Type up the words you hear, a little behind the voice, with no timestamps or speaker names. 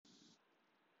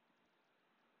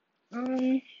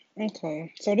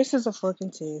Okay. So this is a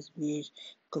fucking test, bitch.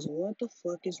 Cause what the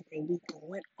fuck is really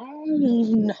going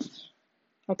on?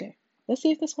 Okay. Let's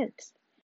see if this works.